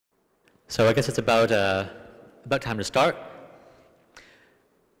So I guess it's about time to start.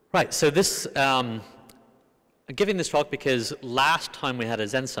 Right, so this, I'm giving this talk because last time we had a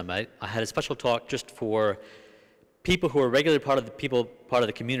Xen Summit, I had a special talk just for people who are regularly part of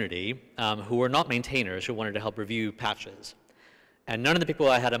the community, who were not maintainers, who wanted to help review patches. And none of the people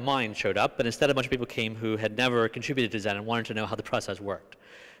I had in mind showed up, but instead a bunch of people came who had never contributed to Xen and wanted to know how the process worked.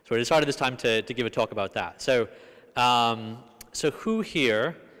 So I decided this time to give a talk about that. So, so who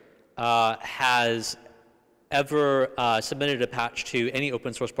here has ever submitted a patch to any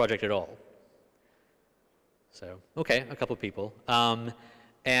open source project at all? So, okay, a couple people.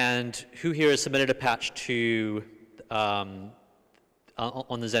 And who here has submitted a patch to, on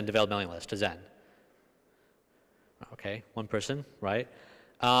the Xen development mailing list, to Xen? Okay, one person, right?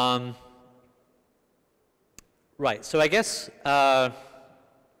 Right, so I guess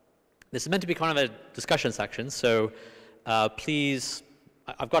this is meant to be kind of a discussion section, so please,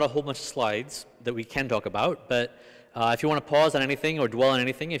 I've got a whole bunch of slides that we can talk about, but if you want to pause on anything or dwell on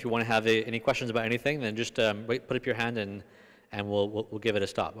anything, if you want to have any questions about anything, then just put up your hand and we'll give it a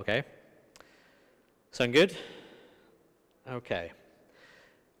stop, okay? Sound good? Okay.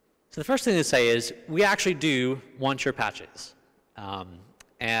 So the first thing to say is we actually do want your patches.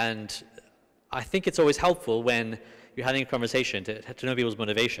 And I think it's always helpful when you're having a conversation to know people's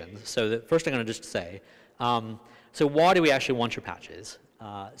motivations. So the first thing I'm going to just say, so why do we actually want your patches?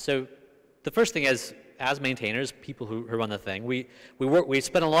 So the first thing is, as maintainers, people who run the thing, we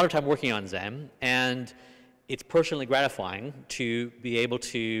spend a lot of time working on Xen, and it's personally gratifying to be able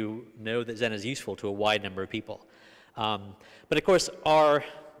to know that Xen is useful to a wide number of people. But of course, all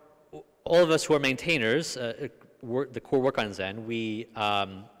of us who are maintainers, the core work on Xen,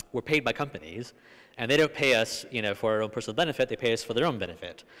 we're paid by companies, and they don't pay us, for our own personal benefit. They pay us for their own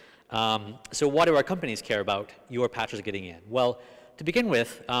benefit. So why do our companies care about your patches getting in? Well, to begin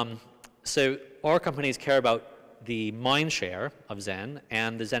with, so our companies care about the mind share of Xen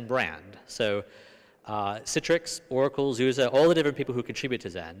and the Xen brand. So Citrix, Oracle, SUSE, all the different people who contribute to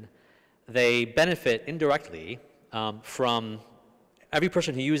Xen, they benefit indirectly from every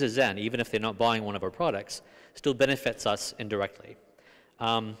person who uses Xen, even if they're not buying one of our products, still benefits us indirectly.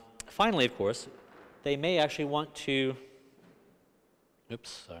 Finally, of course, they may actually want to,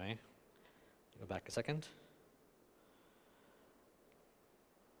 oops, sorry, go back a second.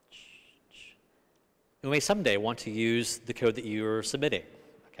 You may someday want to use the code that you're submitting.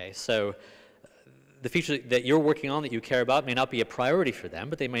 Okay, so the feature that you're working on that you care about may not be a priority for them,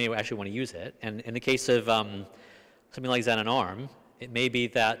 but they may actually want to use it. And in the case of something like Xen and ARM, it may be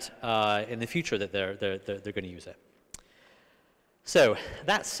that in the future that they're going to use it. So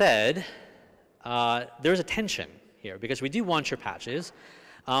that said, there's a tension here because we do want your patches.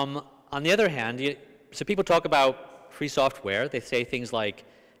 On the other hand, so people talk about free software. They say things like,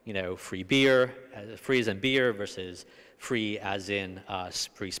 free beer, free as in beer versus free as in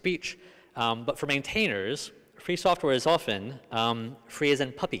free speech. But for maintainers, free software is often free as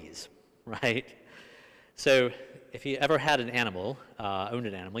in puppies, right? So if you ever had an animal, owned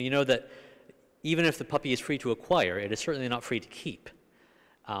an animal, you know that even if the puppy is free to acquire, it is certainly not free to keep.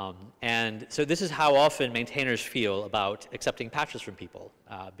 And so this is how often maintainers feel about accepting patches from people,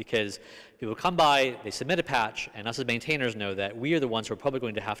 because people come by, they submit a patch, and us as maintainers know that we are the ones who are probably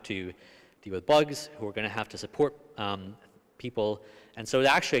going to have to deal with bugs, who are going to have to support people. And so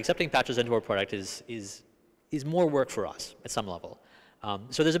actually accepting patches into our product is more work for us at some level.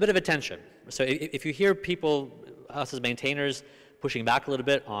 So there's a bit of a tension. So if you hear people, us as maintainers, pushing back a little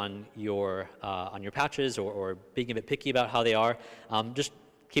bit on your patches or being a bit picky about how they are, just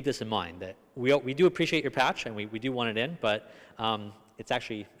keep this in mind, that we do appreciate your patch and we do want it in, but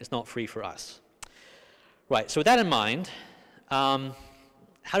it's not free for us. Right, so with that in mind, how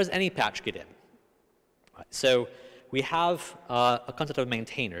does any patch get in? Right, so we have a concept of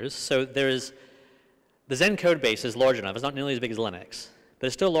maintainers. So the Xen code base is large enough. It's not nearly as big as Linux, but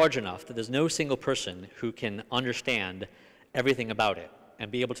it's still large enough that there's no single person who can understand everything about it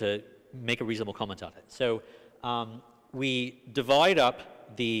and be able to make a reasonable comment on it. So we divide up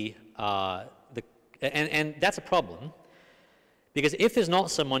and that's a problem, because if there's not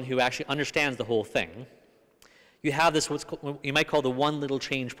someone who actually understands the whole thing, you have this what you might call the one little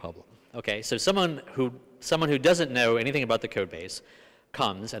change problem. Okay, so someone who doesn't know anything about the code base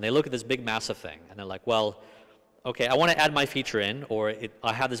comes and they look at this big massive thing and they're like, well, okay, I want to add my feature in, or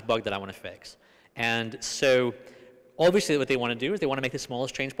I have this bug that I want to fix. And so obviously what they want to do is they want to make the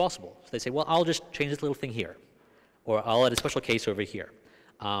smallest change possible. So they say, well, I'll just change this little thing here, or I'll add a special case over here.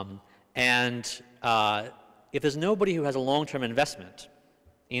 If there's nobody who has a long-term investment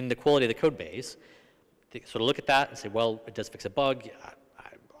in the quality of the code base, they sort of look at that and say, well, it does fix a bug.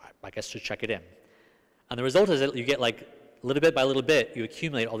 I guess, to check it in. And the result is that you get, like, little bit by little bit, you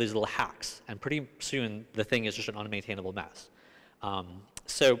accumulate all these little hacks, and pretty soon the thing is just an unmaintainable mess.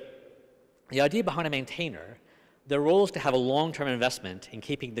 So the idea behind a maintainer, their role is to have a long-term investment in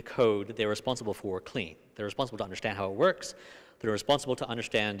keeping the code that they're responsible for clean. They're responsible to understand how it works. They're responsible to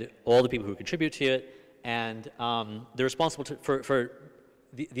understand all the people who contribute to it, and they're responsible for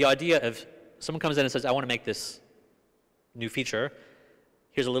the idea of someone comes in and says, I want to make this new feature.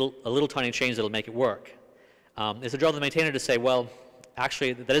 Here's a little tiny change that'll make it work. It's the job of the maintainer to say, well,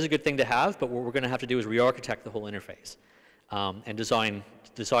 actually, that is a good thing to have, but what we're going to have to do is re-architect the whole interface and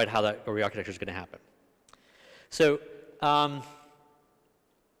decide how that re-architecture is going to happen. So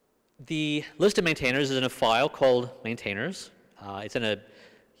the list of maintainers is in a file called maintainers. It's in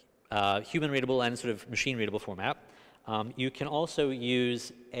a human-readable and sort of machine-readable format. You can also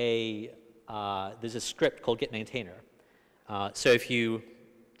use there's a script called get maintainer. So if you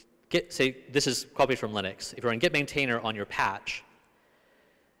say this is copied from Linux, if you're on get maintainer on your patch,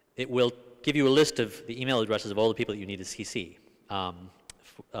 it will give you a list of the email addresses of all the people that you need to CC,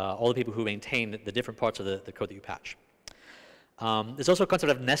 all the people who maintain the different parts of the code that you patch. There's also a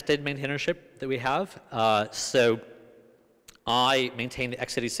concept of nested maintainership that we have. So I maintain the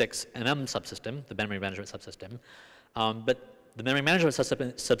x86 subsystem, the memory management subsystem, but the memory management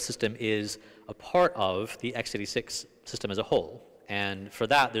subsystem is a part of the x86 system as a whole. And for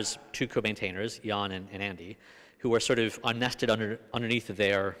that, there's two co-maintainers, Jan and Andy, who are sort of nested underneath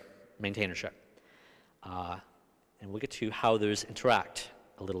their maintainership. And we'll get to how those interact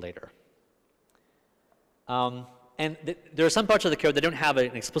a little later. And there are some parts of the code that don't have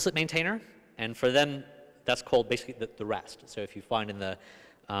an explicit maintainer, and for them, that's called basically the rest. So if you find in the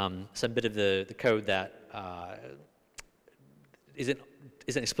some bit of the code that isn't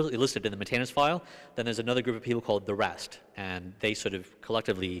explicitly listed in the maintainers file, then there's another group of people called the rest, and they sort of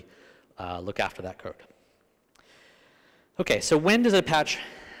collectively look after that code. Okay, so when does a patch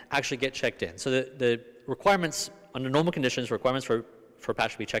actually get checked in? So the requirements, under normal conditions, requirements for a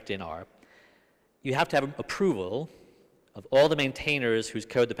patch to be checked in are, you have to have approval of all the maintainers whose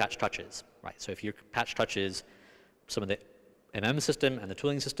code the patch touches, right? So if your patch touches some of the MM system and the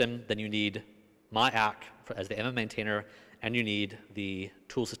tooling system, then you need my ACK as the MM maintainer, and you need the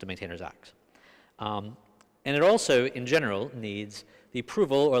tool system maintainers ACK. And it also, in general, needs the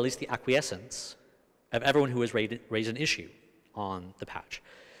approval, or at least the acquiescence, of everyone who has raised an issue on the patch.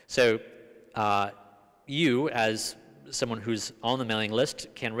 So you, as someone who's on the mailing list,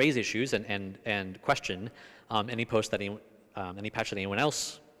 can raise issues and question any post that any patch that anyone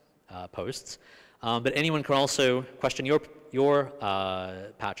else posts. But anyone can also question your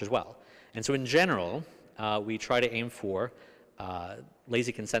patch as well. And so in general, we try to aim for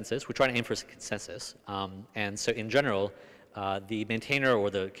lazy consensus. We try to aim for consensus. And so in general, the maintainer or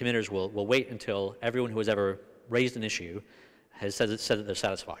the committers will wait until everyone who has ever raised an issue has said that they're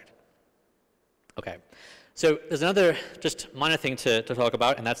satisfied. Okay. So there's another just minor thing to talk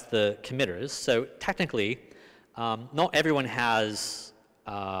about, and that's the committers. So technically, not everyone has,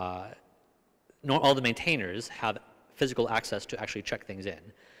 not all the maintainers have physical access to actually check things in.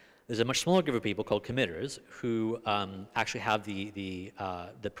 There's a much smaller group of people called committers who actually have the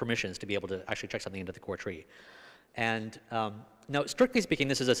permissions to be able to actually check something into the core tree. And now, strictly speaking,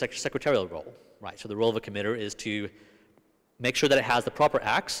 this is a secretarial role, right? So the role of a committer is to make sure that it has the proper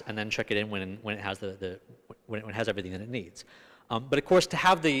acts and then check it in when it has when it has everything that it needs. But of course, to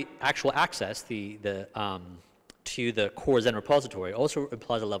have the actual access to the core Xen repository also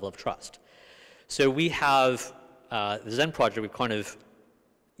implies a level of trust. So we have the Xen project. We've kind of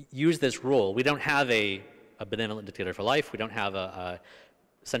used this role. We don't have a benevolent dictator for life. We don't have a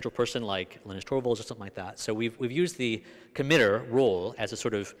central person like Linus Torvalds or something like that. So we've used the committer role as a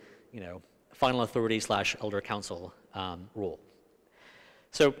sort of, final authority / elder council role.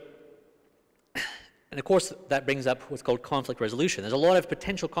 So, and of course, that brings up what's called conflict resolution. There's a lot of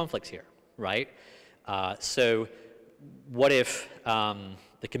potential conflicts here, right? So what if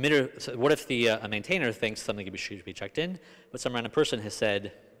the committer, what if the a maintainer thinks something should be checked in, but some random person has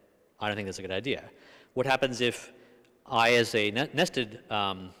said, I don't think that's a good idea? What happens if I, as a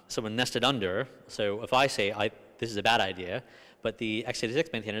someone nested under, so if I say this is a bad idea, but the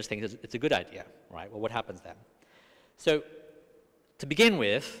x86 maintainers think it's a good idea, right? Well, what happens then? So to begin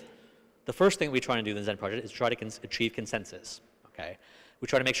with, the first thing we try to do in the Xen project is try to achieve consensus, okay? We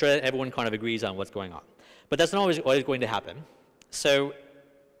try to make sure that everyone kind of agrees on what's going on. But that's not always going to happen. So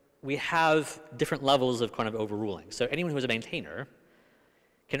we have different levels of kind of overruling. So anyone who's a maintainer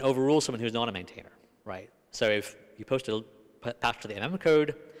can overrule someone who's not a maintainer, right? So if you post a patch to the MM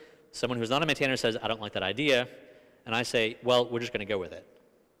code, someone who's not a maintainer says, I don't like that idea, and I say, well, we're just going to go with it.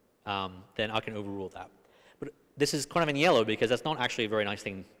 then I can overrule that. But this is kind of in yellow because that's not actually a very nice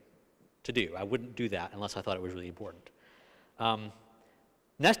thing to do. I wouldn't do that unless I thought it was really important.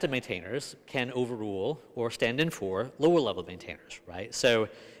 Nested maintainers can overrule or stand in for lower level maintainers, right? So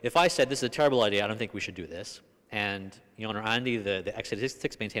if I said this is a terrible idea, I don't think we should do this, and Jan or Andy, the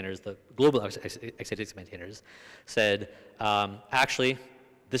x86 maintainers, the global x86 maintainers, said, actually,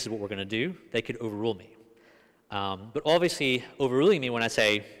 this is what we're going to do, they could overrule me. But obviously, overruling me when I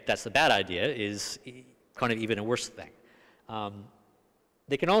say that's a bad idea is kind of even a worse thing.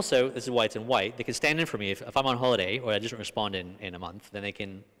 They can also, this is why it's in white, they can stand in for me if I'm on holiday or I just don't respond in a month, then they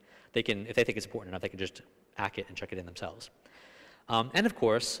can, if they think it's important enough, they can just hack it and check it in themselves. And of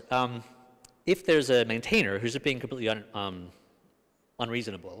course, if there's a maintainer who's just being completely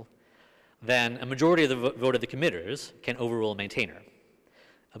unreasonable, then a majority of the vote of the committers can overrule a maintainer.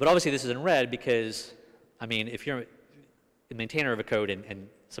 But obviously this is in red because, I mean, if you're a maintainer of a code and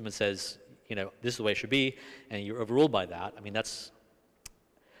someone says, you know, this is the way it should be, and you're overruled by that, I mean, that's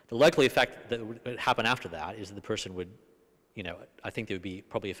the likely effect that would happen after that is that the person would, you know, I think they would be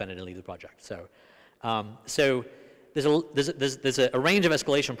probably offended and leave the project. So, there's a range of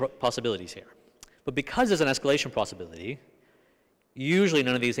escalation possibilities here. But because there's an escalation possibility, usually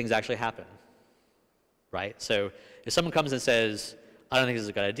none of these things actually happen, right? So if someone comes and says, I don't think this is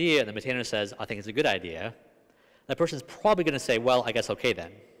a good idea, and the maintainer says, I think it's a good idea, that person's probably going to say, well, I guess okay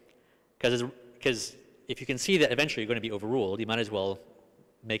then. Because if you can see that eventually you're going to be overruled, you might as well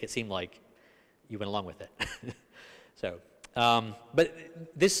make it seem like you went along with it. So, but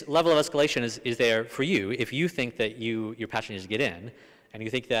this level of escalation is there for you if you think that your patch needs to get in, and you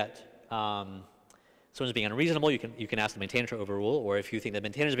think that someone's being unreasonable, you can ask the maintainer to overrule, or if you think the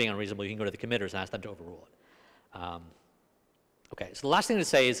maintainer is being unreasonable, you can go to the committers and ask them to overrule it. Okay, so the last thing to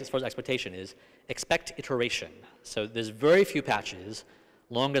say is, as far as expectation is, expect iteration. So there's very few patches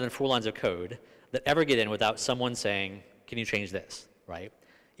longer than 4 lines of code that ever get in without someone saying, can you change this, right?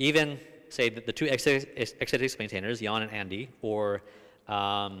 Even, say, the two x86 maintainers, Jan and Andy, or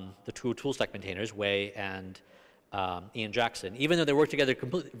the two toolstack maintainers, Wei and Ian Jackson, even though they work together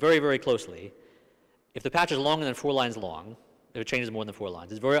very, very closely, if the patch is longer than 4 lines long, if it changes more than 4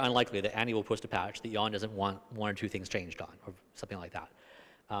 lines, it's very unlikely that Andy will post a patch that Jan doesn't want 1 or 2 things changed on, or something like that.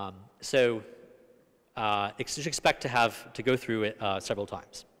 So you should expect to go through it several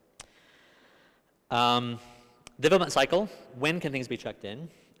times. Development cycle, when can things be checked in?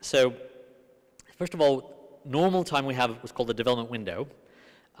 So first of all, normal time we have what's called the development window.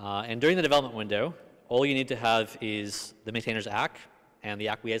 And during the development window, all you need to have is the maintainer's ACK and the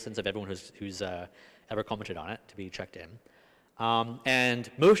acquiescence of everyone who's ever commented on it to be checked in. And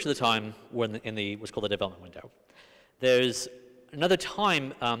most of the time, we're in what's called the development window. There's another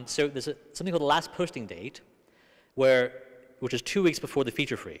time, so there's something called the last posting date, which is 2 weeks before the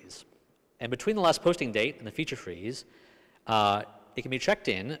feature freeze. And between the last posting date and the feature freeze, it can be checked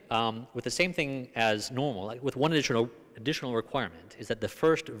in with the same thing as normal, like with one additional requirement, is that the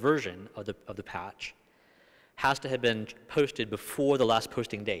first version of the patch has to have been posted before the last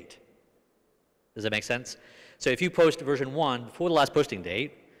posting date. Does that make sense? So if you post version 1 before the last posting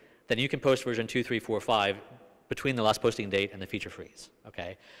date, then you can post version 2, 3, 4, 5 between the last posting date and the feature freeze,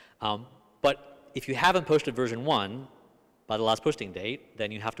 okay? But if you haven't posted version 1 by the last posting date,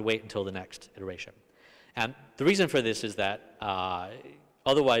 then you have to wait until the next iteration. And the reason for this is that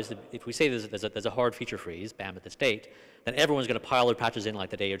otherwise, if we say there's a hard feature freeze, bam, at this date, then everyone's going to pile their patches in like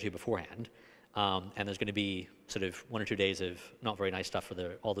the day or two beforehand. And there's going to be sort of 1 or 2 days of not very nice stuff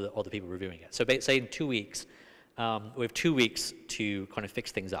for all the people reviewing it. So say in 2 weeks, we have 2 weeks to kind of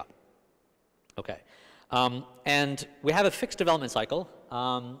fix things up. Okay. And we have a fixed development cycle.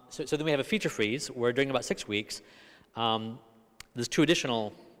 So then we have a feature freeze where during about 6 weeks, there's 2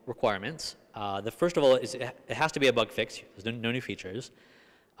 additional requirements. The first of all is it has to be a bug fix. There's no new features.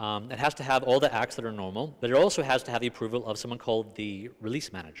 It has to have all the acts that are normal, but it also has to have the approval of someone called the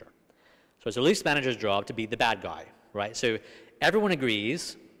release manager. So it's the release manager's job to be the bad guy, right? So everyone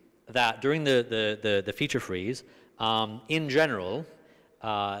agrees that during the feature freeze, in general,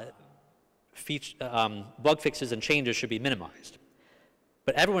 bug fixes and changes should be minimized.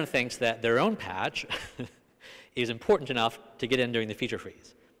 But everyone thinks that their own patch is important enough to get in during the feature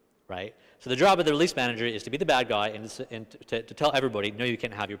freeze, right? So the job of the release manager is to be the bad guy and to tell everybody, no, you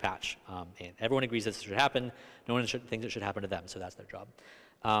can't have your patch in. Everyone agrees this should happen. No one thinks it should happen to them, so that's their job.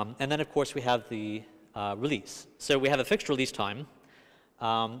 And then, of course, we have the release. So we have a fixed release time.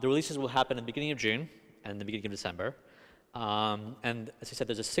 The releases will happen in the beginning of June and the beginning of December. And as I said,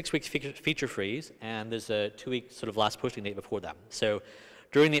 there's a 6 week feature freeze, and there's a 2 week sort of last posting date before them. So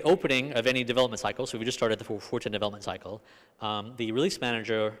during the opening of any development cycle, so we just started the 4.10 development cycle, the release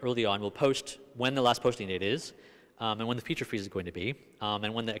manager early on will post when the last posting date is, and when the feature freeze is going to be,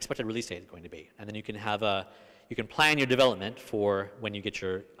 and when the expected release date is going to be. And then you can have you can plan your development for when you get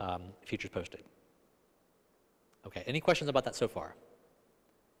your features posted. Okay, any questions about that so far?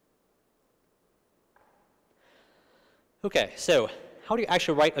 Okay, so how do you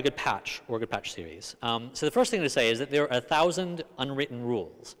actually write a good patch or a good patch series? So the first thing to say is that there are 1,000 unwritten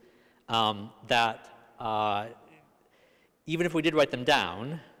rules that even if we did write them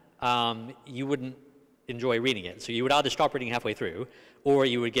down, you wouldn't enjoy reading it. So you would either stop reading halfway through, or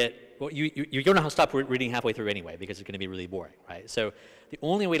you would get, well, you're going to stop reading halfway through anyway because it's going to be really boring, right? So the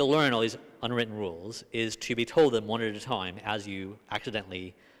only way to learn all these unwritten rules is to be told them one at a time as you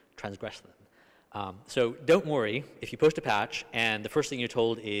accidentally transgress them. So don't worry if you post a patch and the first thing you're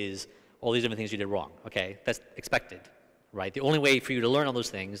told is all these different things you did wrong. Okay, that's expected, right? The only way for you to learn all those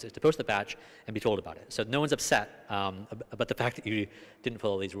things is to post the patch and be told about it. So no one's upset about the fact that you didn't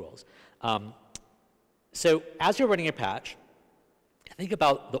follow these rules. So as you're writing your patch, think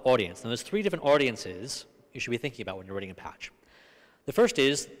about the audience. Now there's 3 different audiences you should be thinking about when you're writing a patch. The first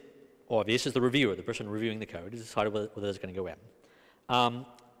is obvious, is the reviewer, the person reviewing the code, to decide whether it's going to go in.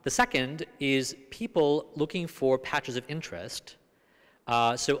 The second is people looking for patches of interest.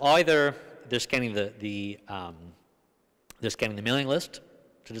 So either they're scanning the mailing list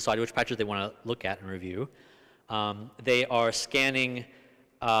to decide which patches they want to look at and review. They are scanning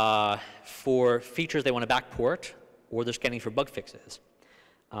for features they want to backport, or they're scanning for bug fixes.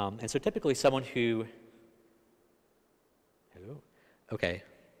 And so typically someone who, hello? Okay.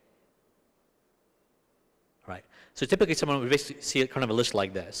 All right. So typically someone would basically see kind of a list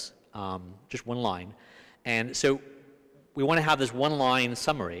like this, just one line. And so we want to have this one-line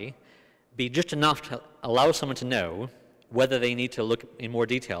summary be just enough to allow someone to know whether they need to look in more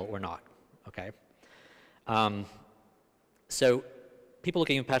detail or not, okay? So people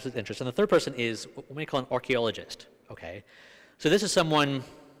looking at patches of interest. And the third person is what we call an archaeologist, okay? So this is someone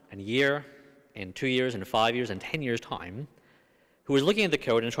in a year, in 2 years, in 5 years, in 10 years' time, who is looking at the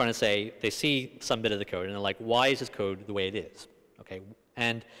code and trying to say, they see some bit of the code and they're like, why is this code the way it is? Okay,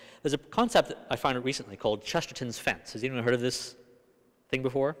 and there's a concept that I found recently called Chesterton's fence. Has anyone heard of this thing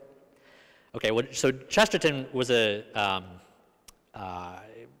before? Okay, well, so Chesterton was he's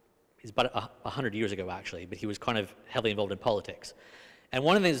about 100 years ago actually, but he was kind of heavily involved in politics. And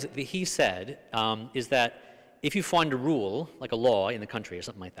one of the things that he said is that if you find a rule, like a law in the country or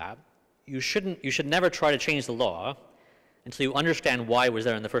something like that, you should never try to change the law until you understand why it was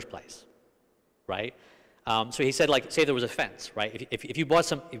there in the first place, right? So he said, like, say there was a fence, right? If you bought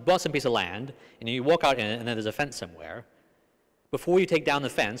some piece of land and you walk out in it and then there's a fence somewhere, before you take down the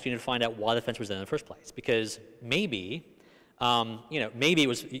fence, you need to find out why the fence was there in the first place, because maybe, maybe it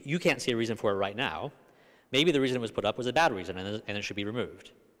was you can't see a reason for it right now. Maybe the reason it was put up was a bad reason and it should be removed.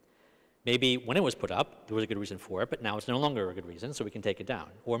 Maybe when it was put up, there was a good reason for it, but now it's no longer a good reason, so we can take it down.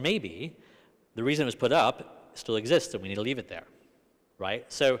 Or maybe the reason it was put up still exists and we need to leave it there, right?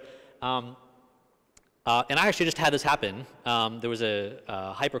 So, and I actually just had this happen. There was a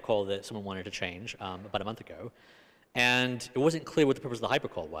hypercall that someone wanted to change about a month ago, and it wasn't clear what the purpose of the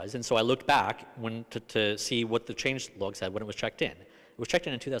hypercall was, and so I looked back to see what the change log said when it was checked in. It was checked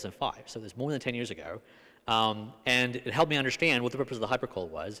in 2005, so it was more than 10 years ago, and it helped me understand what the purpose of the hypercall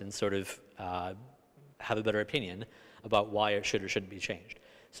was and sort of have a better opinion about why it should or shouldn't be changed.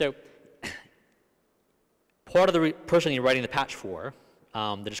 So part of the person you're writing the patch for,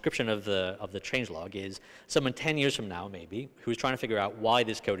 the description of the changelog is someone 10 years from now, maybe, who's trying to figure out why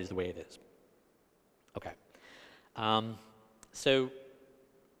this code is the way it is. Okay. So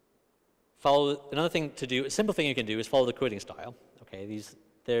another thing to do, a simple thing you can do is follow the coding style. Okay,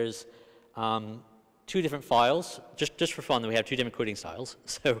 there's 2 different files. Just for fun, we have 2 different coding styles.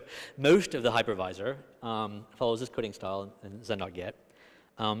 So most of the hypervisor follows this coding style in Xen.get.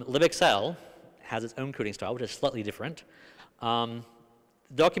 libxl has its own coding style, which is slightly different.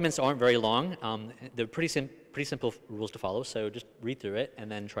 Documents aren't very long. They're pretty simple rules to follow, so just read through it and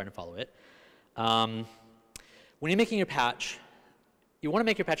then try to follow it. When you're making your patch, you want to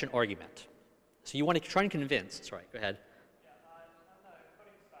make your patch an argument. So you want to try and convince, sorry, go ahead. Yeah, on the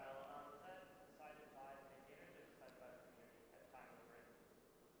coding style, was that decided by the maintainers or decided by the community at the time of written?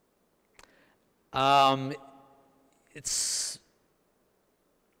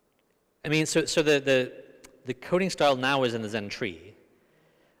 So the coding style now is in the Xen tree.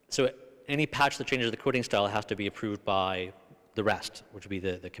 So any patch that changes the coding style has to be approved by the rest, which would be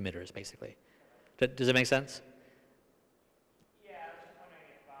the committers, basically. Does that make sense? Yeah, I was just wondering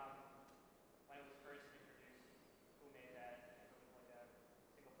if when it was first introduced, who made that and something like that.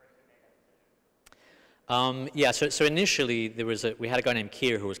 Yeah, so initially we had a guy named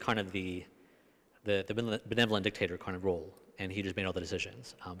Keir who was kind of the benevolent dictator kind of role, and he just made all the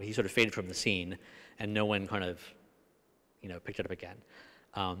decisions. But he sort of faded from the scene, and no one kind of, picked it up again.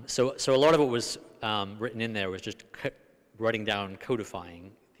 So a lot of what was written in there was just writing down,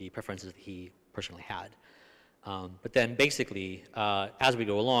 codifying the preferences that he personally had. But then basically, as we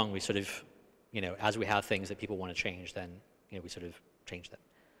go along, we sort of, as we have things that people want to change, then we sort of change them.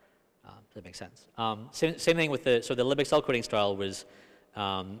 Does that make sense? Same thing with the libxl coding style was,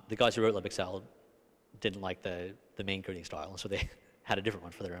 the guys who wrote libxl didn't like the main coding style, so they had a different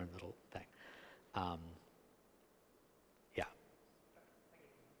one for their own little thing. Yeah.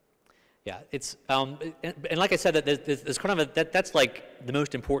 Yeah, it's, and like I said, there's kind of that's like the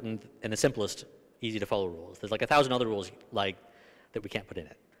most important and the simplest, easy to follow rules. There's like 1,000 other rules like that we can't put in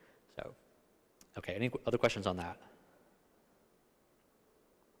it. So, okay, any other questions on that?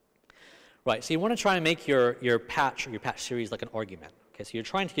 Right, so you want to try and make your patch or your patch series like an argument. Okay, so you're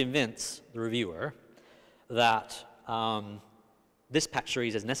trying to convince the reviewer that this patch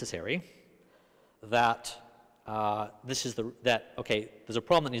series is necessary, that okay, there's a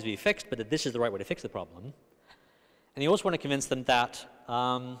problem that needs to be fixed, but that this is the right way to fix the problem. And you also want to convince them that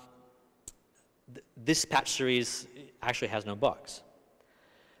this patch series actually has no bugs.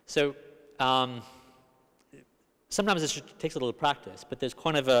 So sometimes this takes a little practice, but there's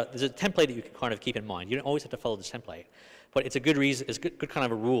kind of there's a template that you can kind of keep in mind. You don't always have to follow this template, but it's a good reason, it's good kind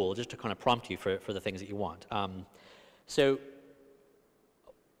of a rule just to kind of prompt you for the things that you want. So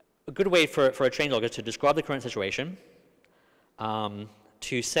a good way for a changelog is to describe the current situation,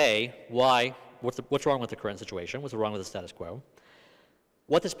 to say what's wrong with the current situation, what's wrong with the status quo,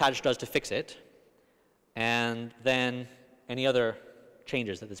 what this patch does to fix it, and then any other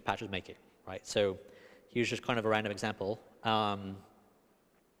changes that this patch is making, right? So here's just kind of a random example.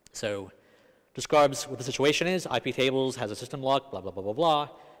 So describes what the situation is, IP tables, has a system lock, blah, blah, blah, blah,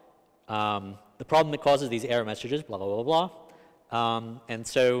 blah. The problem that causes these error messages, blah, blah, blah, blah. And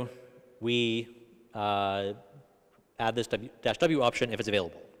so we add this -w option if it's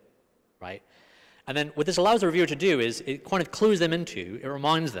available, right? And then what this allows the reviewer to do is it kind of clues them into, it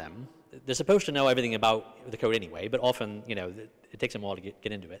reminds them, they're supposed to know everything about the code anyway, but often, it takes them a while to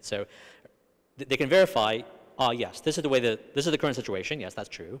get into it. So they can verify, yes, this is the current situation, yes, that's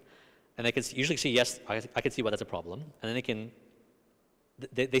true. And they can usually see, yes, I can see why that's a problem. And then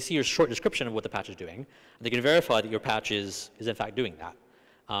they see your short description of what the patch is doing, and they can verify that your patch is in fact doing that.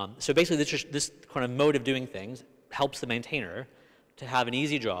 So basically, this kind of mode of doing things helps the maintainer to have an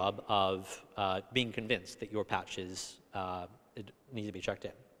easy job of being convinced that your patch it needs to be checked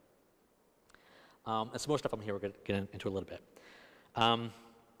in. And some more stuff on here we're going to get into a little bit.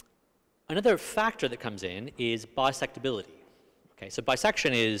 Another factor that comes in is bisectability. Okay, so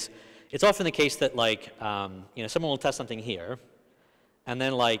bisection it's often the case that someone will test something here, and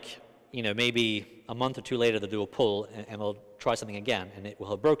then maybe a month or two later they'll do a pull and they'll try something again and it will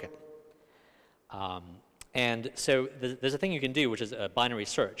have broken. And so there's a thing you can do which is a binary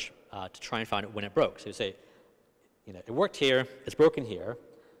search to try and find out when it broke. So you say, it worked here, it's broken here.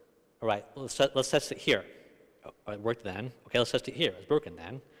 All right, let's test it here. Oh, it worked then. Okay, let's test it here. It's broken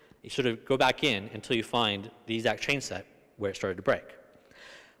then. You sort of go back in until you find the exact chain set where it started to break.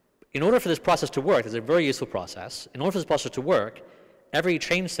 In order for this process to work, it's a very useful process. In order for this process to work, every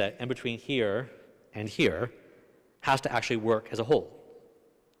chain set in between here and here has to actually work as a whole,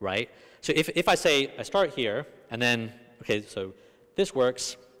 right? So if I say I start here, and then, okay, so this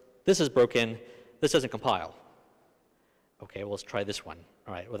works, this is broken, this doesn't compile. Okay, well, let's try this one.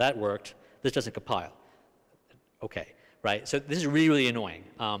 All right, well, that worked, this doesn't compile. Okay, right? So this is really, really annoying.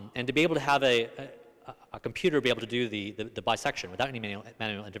 And to be able to have a computer be able to do the bisection without any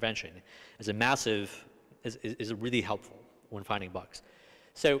manual intervention is really helpful when finding bugs.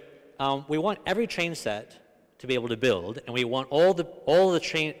 So we want every chain set to be able to build, and we want all of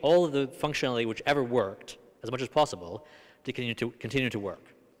the functionality which ever worked as much as possible to continue to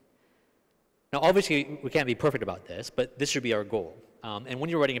work. Now, obviously, we can't be perfect about this, but this should be our goal. And when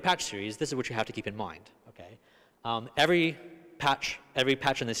you're writing a patch series, this is what you have to keep in mind. Okay, every patch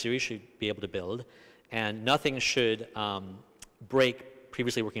in this series should be able to build, and nothing should break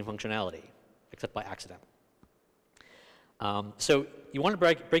previously working functionality, except by accident. So you want to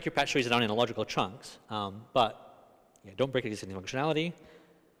break your patch series down into logical chunks, but don't break existing functionality.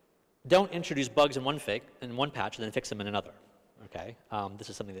 Don't introduce bugs in one patch and then fix them in another. Okay, this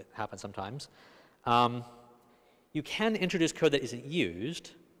is something that happens sometimes. You can introduce code that isn't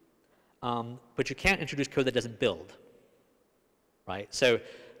used, but you can't introduce code that doesn't build. Right? So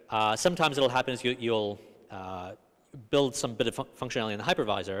sometimes it'll happen is you'll build some bit of functionality in the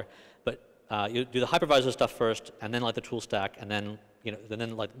hypervisor, but you do the hypervisor stuff first, and then like the tool stack, and then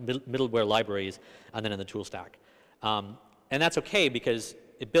then like middleware libraries, and then in the tool stack. And that's okay because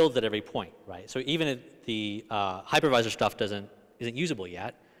it builds at every point, right? So even if the hypervisor stuff isn't usable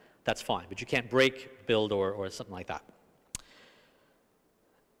yet, that's fine. But you can't break, build, or something like that.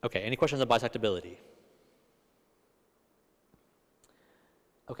 Okay, any questions on bisectability?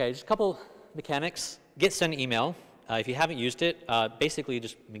 Okay, just a couple mechanics. Get send email. If you haven't used it, basically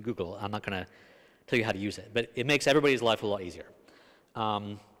just Google. I'm not going to tell you how to use it, but it makes everybody's life a lot easier.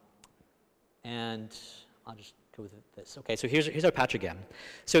 And I'll just go with this. Okay, so here's our patch again.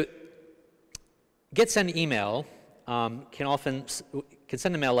 So get send email can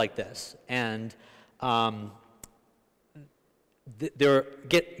send a mail like this, and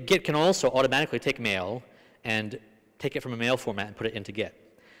Git can also automatically take mail and take it from a mail format and put it into Git.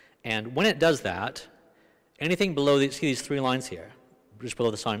 And when it does that, anything below see these 3 lines here, just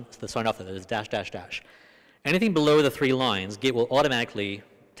below the sign off that is dash dash dash. Anything below the 3 lines, Git will automatically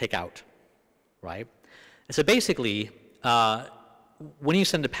take out, right? And so basically, when you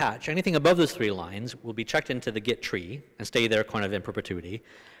send a patch, anything above those 3 lines will be checked into the Git tree and stay there kind of in perpetuity.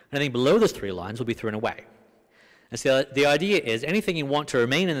 Anything below those 3 lines will be thrown away. And so the idea is anything you want to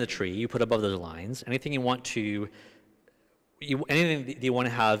remain in the tree, you put above those lines. Anything you want to anything that you want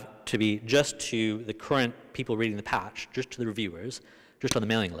to have to be just to the current people reading the patch, just to the reviewers, just on the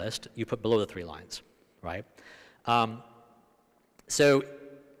mailing list, you put below the 3 lines, right? So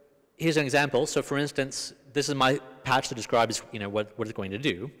here's an example. So for instance, this is my patch that describes what it's going to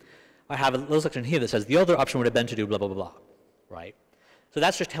do. I have a little section here that says the other option would have been to do blah, blah, blah, blah, right? So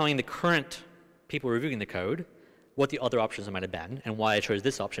that's just telling the current people reviewing the code what the other options might have been and why I chose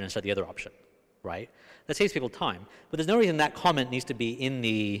this option instead of the other option, right? That saves people time. But there's no reason that comment needs to be in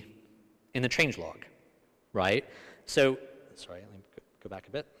the changelog, right? So, sorry, let me go back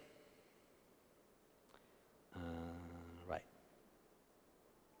a bit. Right.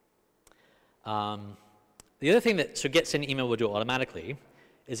 The other thing that get send email will do automatically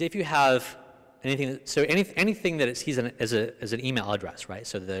is if you have anything, anything that it sees as an email address, right?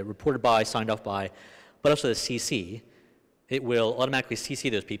 So the reported by, signed off by, but also the CC, it will automatically CC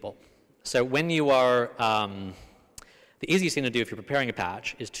those people. So when you are, the easiest thing to do if you're preparing a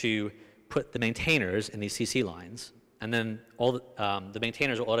patch is to put the maintainers in these CC lines, and then all the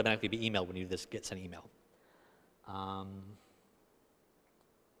maintainers will automatically be emailed when you do this get send email.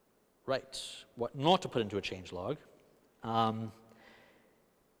 Right, what not to put into a changelog.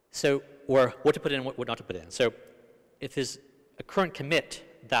 Or what to put in, what not to put in. So if there's a current commit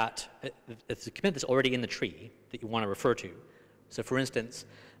if it's a commit that's already in the tree that you want to refer to. So for instance,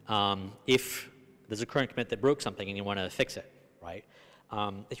 if there's a current commit that broke something and you want to fix it, right?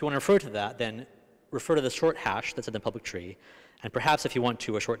 If you want to refer to that, then refer to the short hash that's in the public tree, and perhaps if you want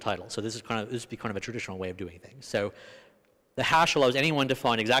to, a short title. So this would be kind of a traditional way of doing things. So the hash allows anyone to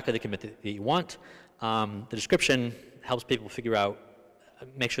find exactly the commit that you want. The description helps people figure out,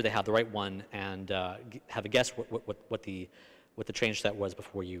 make sure they have the right one, and have a guess what the change set was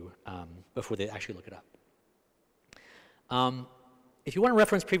before they actually look it up. If you want to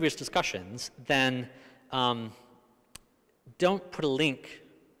reference previous discussions, then don't put a link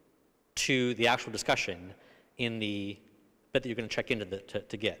to the actual discussion in the bit that you're going to check into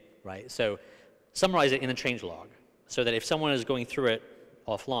to Git, right? So summarize it in the changelog so that if someone is going through it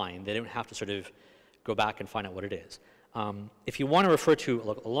offline, they don't have to sort of go back and find out what it is. If you want to refer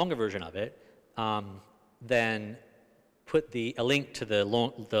to a longer version of it, then put a link to the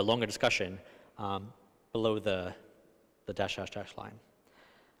longer discussion below the dash dash dash line.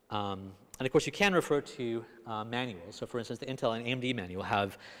 And of course, you can refer to manuals. So for instance, the Intel and AMD manual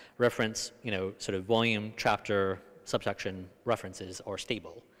have reference, sort of volume, chapter, subsection references are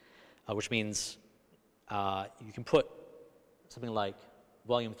stable, which means you can put something like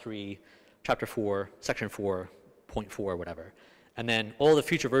volume 3, chapter 4, section 4.4, whatever. And then all the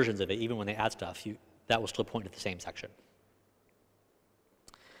future versions of it, even when they add stuff, that will still point to the same section.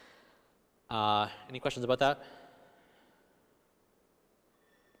 Any questions about that?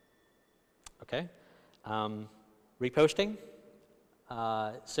 Okay. Reposting.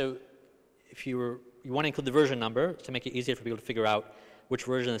 So if you want to include the version number to make it easier for people to figure out which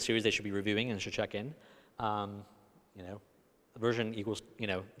version of the series they should be reviewing and should check in. Version equals,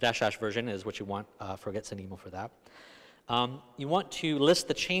 dash dash version is what you want for get send email for that. You want to list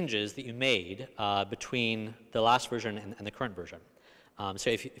the changes that you made between the last version and the current version. So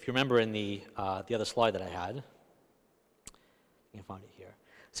if you remember in the other slide that I had, you can find it here.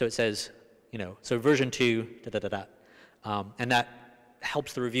 So it says, so version 2, and that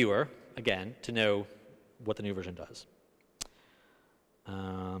helps the reviewer, again, to know what the new version does.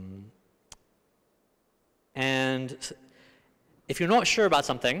 And if you're not sure about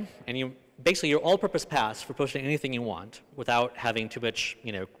something, and basically your all-purpose pass for posting anything you want without having too much,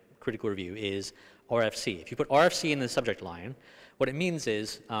 critical review is RFC. If you put RFC in the subject line, what it means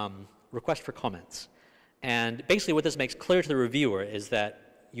is request for comments. And basically what this makes clear to the reviewer is that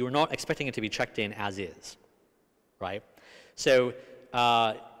you're not expecting it to be checked in as is, right? So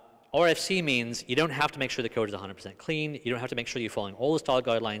RFC means you don't have to make sure the code is 100% clean. You don't have to make sure you're following all the style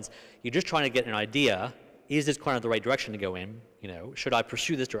guidelines. You're just trying to get an idea, is this kind of the right direction to go in? Should I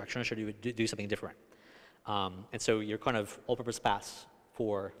pursue this direction or should I do something different? And so your kind of all-purpose pass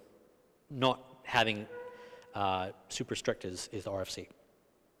for not having super strict is RFC.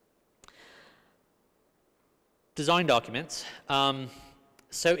 Design documents.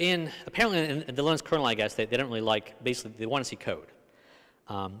 So apparently in the Linux kernel, I guess, they don't really like, basically they want to see code.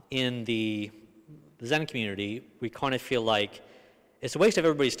 In the Xen community, we kind of feel like it's a waste of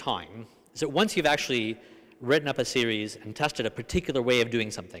everybody's time. So once you've actually written up a series and tested a particular way of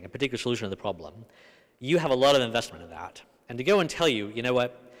doing something, a particular solution to the problem, you have a lot of investment in that. And to go and tell you, you know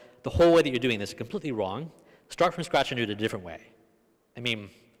what, the whole way that you're doing this is completely wrong, start from scratch and do it a different way. I mean,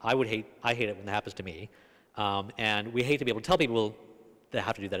 I hate it when that happens to me. And we hate to be able to tell people they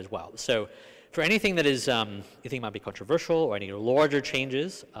have to do that as well. So for anything that is you think might be controversial or any larger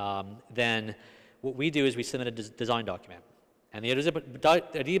changes, then what we do is we submit a design document. And the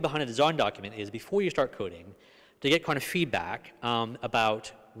idea behind a design document is before you start coding, to get kind of feedback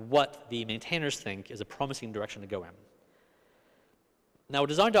about what the maintainers think is a promising direction to go in. Now, a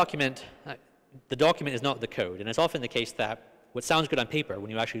design document, the document is not the code, and it's often the case that what sounds good on paper,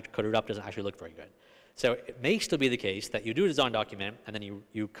 when you actually code it up, doesn't actually look very good. So it may still be the case that you do a design document, and then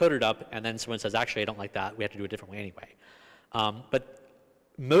you code it up, and then someone says, actually, I don't like that, we have to do it a different way anyway. But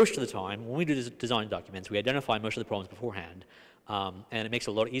most of the time, when we do design documents, we identify most of the problems beforehand, and it makes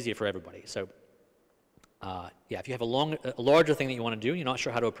it a lot easier for everybody. So yeah, if you have a larger thing that you want to do, you're not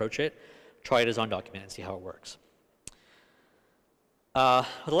sure how to approach it, try a design document and see how it works. The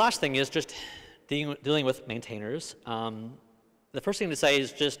last thing is just dealing with maintainers. The first thing to say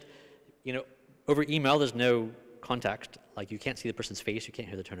is just, over email, there's no context. Like, you can't see the person's face, you can't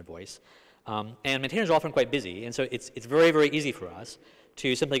hear the tone of voice. And maintainers are often quite busy, and so it's very, very easy for us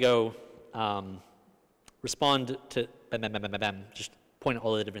to simply go respond to bam, bam, bam, bam, bam, bam, just point out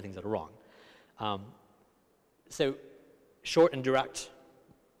all the different things that are wrong. So short and direct,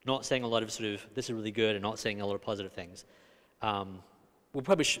 not saying a lot of sort of, this is really good, and not saying a lot of positive things.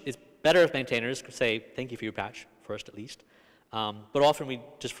 It's better if maintainers could say, thank you for your patch, first at least. But often we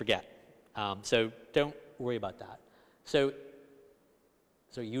just forget. So don't worry about that. So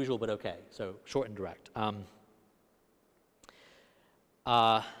usual, but okay. So short and direct.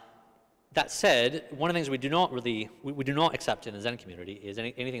 That said, one of the things we do not accept in the Xen community is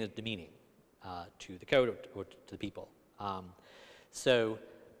anything that's demeaning to the code or to the people. Yeah,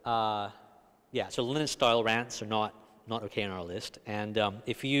 so Linux style rants are not okay on our list. And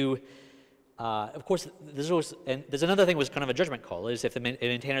if you, of course, there's another thing was kind of a judgment call, is if the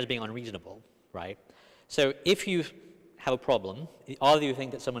maintainer is being unreasonable, right? So if you have a problem, either you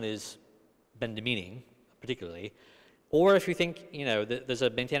think that someone has been demeaning, particularly, or if you think, that there's a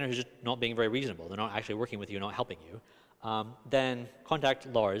maintainer who's just not being very reasonable, they're not actually working with you, not helping you, then contact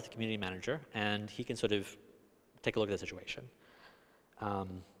Lars, the community manager, and he can sort of take a look at the situation.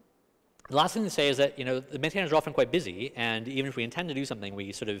 The last thing to say is that, the maintainers are often quite busy, and even if we intend to do something,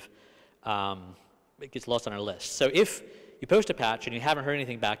 we sort of, it gets lost on our list. So if you post a patch and you haven't heard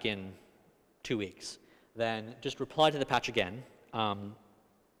anything back in 2 weeks, then just reply to the patch again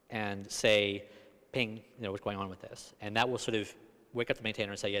and say, ping, what's going on with this. And that will sort of wake up the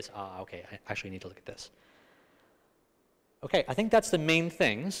maintainer and say, yes, okay, I actually need to look at this. Okay, I think that's the main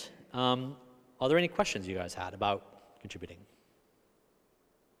things. Are there any questions you guys had about contributing?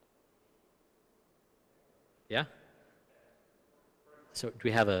 Yeah? So do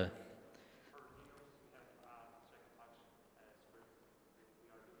we have a...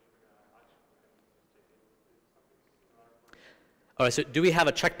 All right, so do we have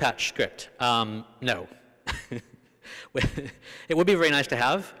a check patch script? No. It would be very nice to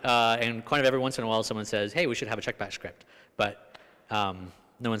have, and kind of every once in a while someone says, hey, we should have a check patch script, but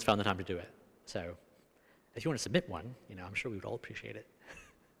no one's found the time to do it. So if you want to submit one, I'm sure we would all appreciate it.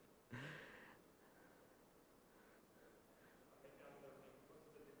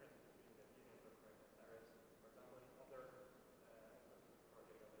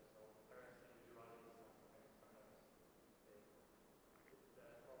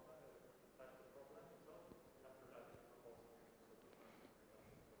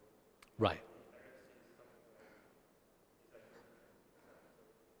 Right.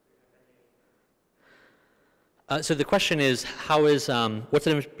 So the question is, what's the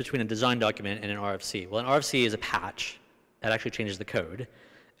difference between a design document and an RFC? Well, an RFC is a patch that actually changes the code,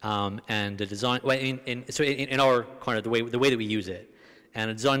 and the design. Well, in our kind of the way that we use it, and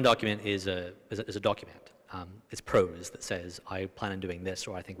a design document is a document. It's prose that says I plan on doing this,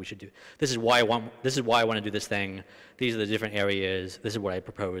 or I think we should do. This is why I want to do this thing. These are the different areas. This is what I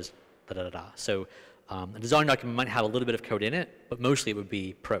propose. Da da da da. So a design document might have a little bit of code in it, but mostly it would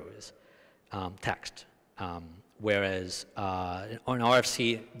be prose, text. Whereas on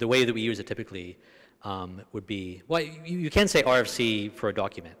RFC, the way that we use it typically would be, well, you can say RFC for a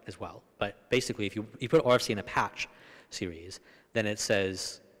document as well, but basically if you put RFC in a patch series, then it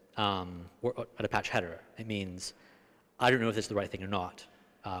says, or at a patch header, it means, I don't know if this is the right thing or not,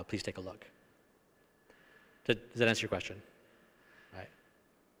 please take a look. Does that answer your question? Right.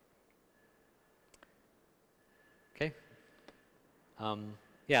 Okay.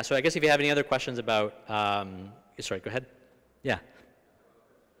 Yeah, so I guess if you have any other questions about, sorry, go ahead. Yeah.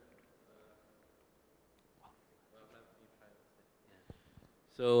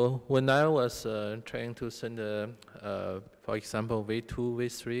 So when I was trying to send, for example, V2,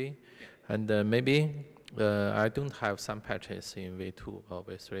 V3, and maybe I don't have some patches in V2 or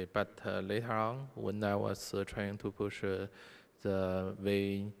V3, but later on, when I was trying to push the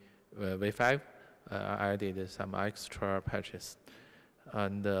V5, I added some extra patches.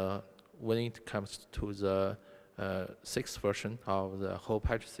 And when it comes to the 6th version of the whole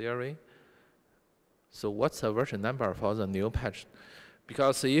patch theory, so what's the version number for the new patch?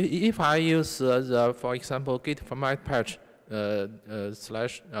 Because if I use, for example, git format patch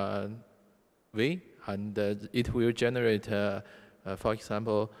 /v, and it will generate, for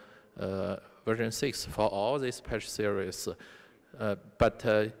example, version 6 for all these patch series. But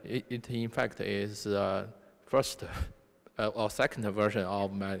it in fact is first or second version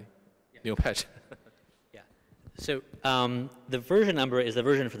of my new patch. Yeah. So the version number is the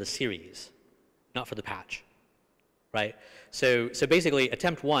version for the series, not for the patch, right? So basically,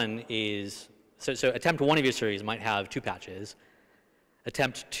 attempt 1 is, so attempt 1 of your series might have 2 patches.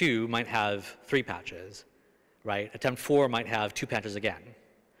 Attempt 2 might have 3 patches, right? Attempt 4 might have 2 patches again,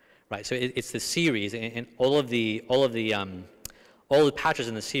 right? So it's the series, and all the patches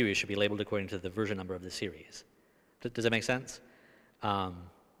in the series should be labeled according to the version number of the series. Does that make sense?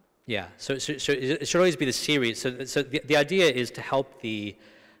 Yeah. So it should always be the series. So the idea is to help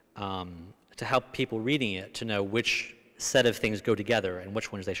people reading it to know which set of things go together and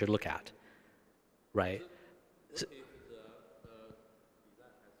which ones they should look at, right? So,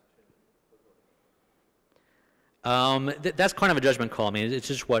 that's kind of a judgment call. I mean, it's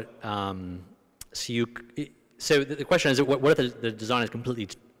just what. So the question is, what if the design is completely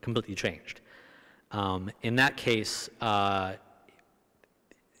changed? In that case,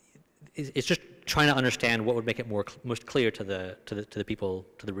 it's just trying to understand what would make it most clear to the people,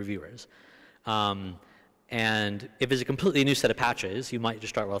 to the reviewers. And if it's a completely new set of patches, you might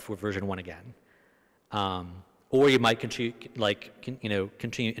just start off with version 1 again, or you might continue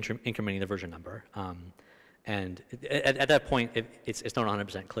incrementing the version number. And at that point, it's not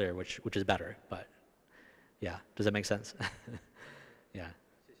 100% clear which is better. But yeah, does that make sense? Yeah.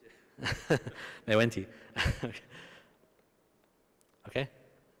 没问题. Okay.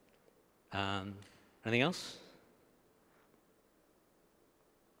 Anything else?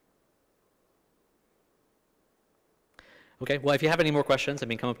 Okay. Well, if you have any more questions, I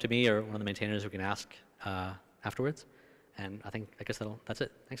mean, come up to me or one of the maintainers who can ask afterwards. And I guess that's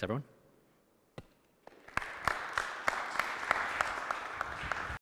it. Thanks, everyone.